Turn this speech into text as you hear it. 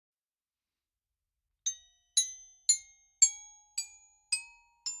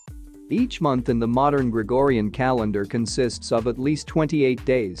Each month in the modern Gregorian calendar consists of at least 28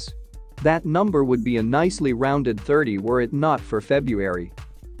 days. That number would be a nicely rounded 30 were it not for February.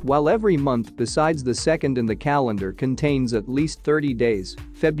 While every month besides the second in the calendar contains at least 30 days,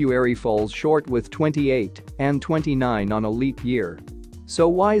 February falls short with 28 and 29 on a leap year. So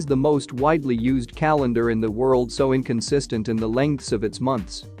why is the most widely used calendar in the world so inconsistent in the lengths of its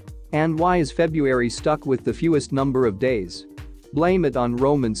months? And why is February stuck with the fewest number of days? Blame it on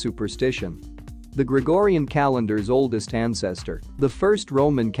Roman superstition. The Gregorian calendar's oldest ancestor, the first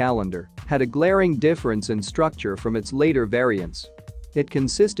Roman calendar, had a glaring difference in structure from its later variants. It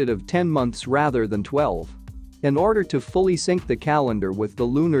consisted of 10 months rather than 12. In order to fully sync the calendar with the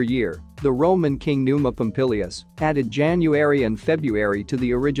lunar year, the Roman king Numa Pompilius added January and February to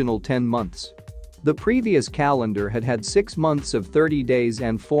the original 10 months. The previous calendar had 6 months of 30 days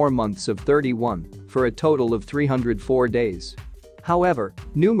and 4 months of 31, for a total of 304 days. However,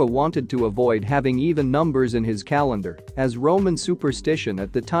 Numa wanted to avoid having even numbers in his calendar, as Roman superstition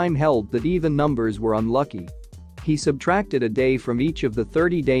at the time held that even numbers were unlucky. He subtracted a day from each of the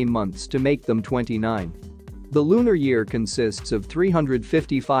 30-day months to make them 29. The lunar year consists of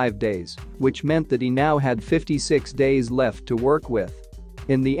 355 days, which meant that he now had 56 days left to work with.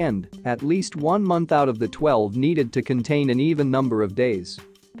 In the end, at least 1 month out of the 12 needed to contain an even number of days.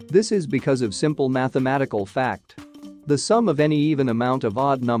 This is because of simple mathematical fact. The sum of any even amount of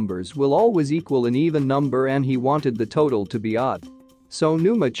odd numbers will always equal an even number, and he wanted the total to be odd. So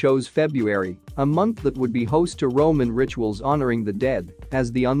Numa chose February, a month that would be host to Roman rituals honoring the dead,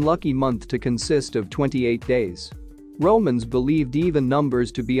 as the unlucky month to consist of 28 days. Romans believed even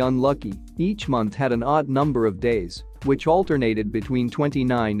numbers to be unlucky. Each month had an odd number of days, which alternated between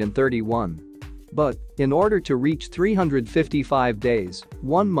 29 and 31. But, in order to reach 355 days,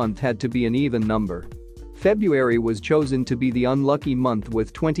 1 month had to be an even number. February was chosen to be the unlucky month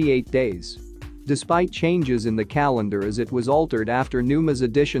with 28 days. Despite changes in the calendar as it was altered after Numa's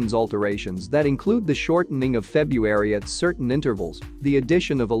alterations that include the shortening of February at certain intervals, the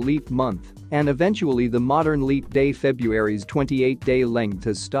addition of a leap month, and eventually the modern leap day, February's 28-day length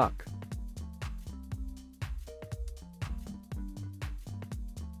has stuck.